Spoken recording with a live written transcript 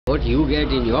What you get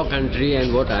in your country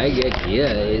and what I get here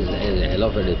is a hell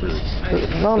of a difference.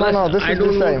 No, this I is the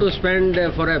don't same. want to spend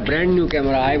for a brand new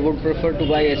camera. I would prefer to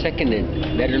buy a second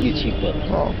hand. That will be cheaper.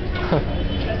 Oh.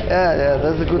 yeah,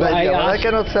 that's a good idea. But I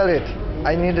cannot sell it.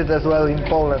 I need it as well in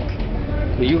Poland.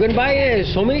 You can buy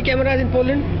so many cameras in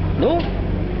Poland? No?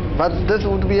 But this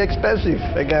would be expensive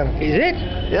again. Is it?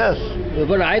 Yes.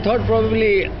 But I thought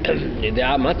probably they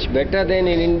are much better than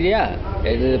in India,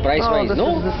 price-wise.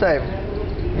 No, this is the same.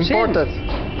 Imported.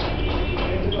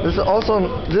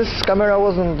 This camera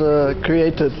wasn't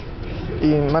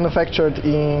manufactured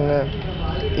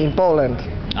in Poland.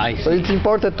 I see. So it's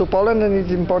imported to Poland and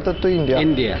it's imported to India.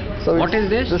 India. So what is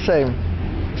this? The same.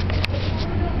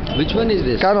 Which one is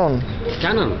this? Canon.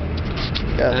 Canon.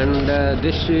 Yes. And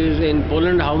this is in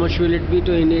Poland. How much will it be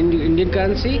to in Indian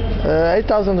currency?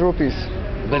 8,000 rupees.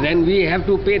 But then we have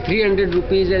to pay 300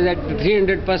 rupees as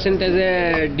 300% as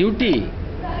a duty.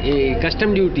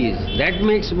 Custom duties. That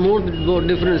makes more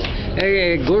difference.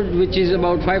 A good which is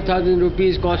about 5,000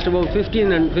 rupees cost about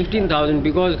 15,000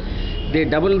 because they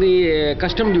double the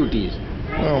custom duties.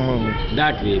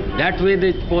 That way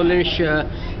the Polish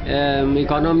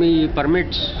economy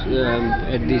permits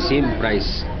at the same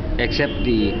price, except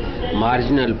the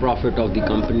marginal profit of the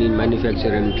company,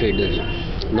 manufacturer and traders,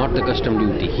 not the custom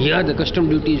duty. Here the custom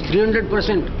duty is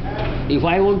 300%. If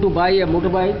I want to buy a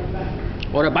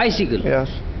motorbike or a bicycle, yes,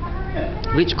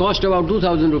 which cost about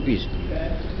 2,000 rupees,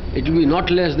 it will be not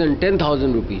less than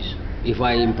 10,000 rupees if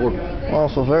I import.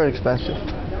 Also very expensive.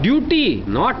 Duty,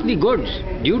 not the goods.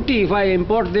 Duty, if I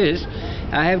import this,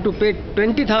 I have to pay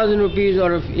 20,000 rupees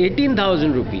or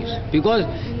 18,000 rupees because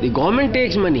the government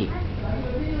takes money.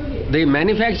 The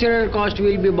manufacturer cost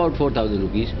will be about 4,000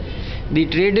 rupees. The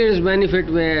traders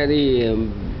benefit where the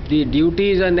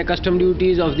duties and the custom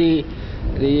duties of the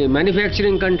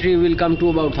manufacturing country will come to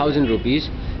about 1,000 rupees.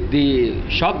 The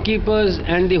shopkeepers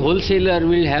and the wholesaler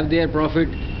will have their profit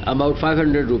about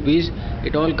 500 rupees.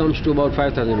 It all comes to about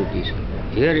 5,000 rupees.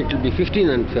 Here it will be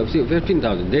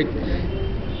 15,000. They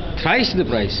thrice the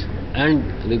price, and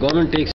the government takes